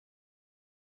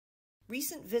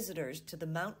Recent visitors to the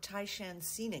Mount Taishan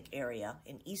scenic area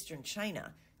in eastern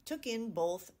China took in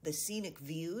both the scenic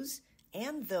views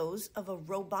and those of a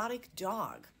robotic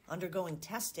dog undergoing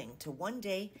testing to one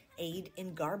day aid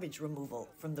in garbage removal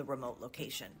from the remote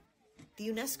location. The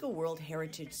UNESCO World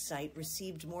Heritage Site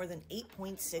received more than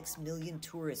 8.6 million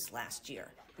tourists last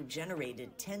year, who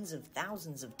generated tens of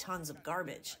thousands of tons of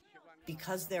garbage.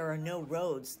 Because there are no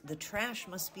roads, the trash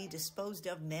must be disposed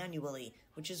of manually,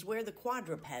 which is where the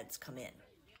quadrupeds come in.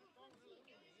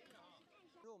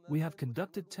 We have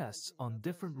conducted tests on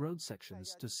different road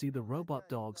sections to see the robot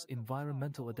dog's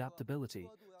environmental adaptability,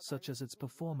 such as its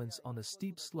performance on a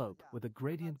steep slope with a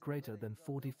gradient greater than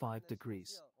 45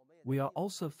 degrees. We are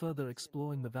also further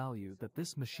exploring the value that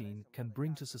this machine can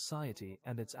bring to society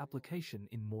and its application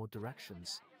in more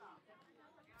directions.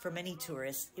 For many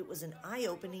tourists, it was an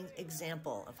eye-opening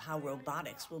example of how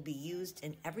robotics will be used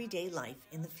in everyday life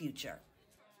in the future.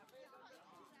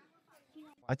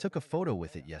 I took a photo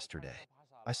with it yesterday.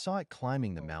 I saw it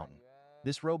climbing the mountain.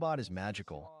 This robot is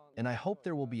magical, and I hope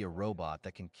there will be a robot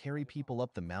that can carry people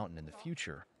up the mountain in the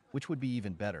future, which would be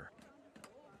even better.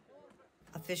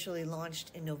 Officially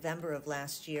launched in November of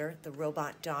last year, the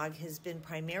robot dog has been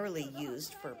primarily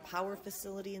used for power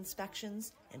facility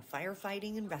inspections and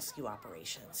firefighting and rescue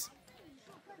operations.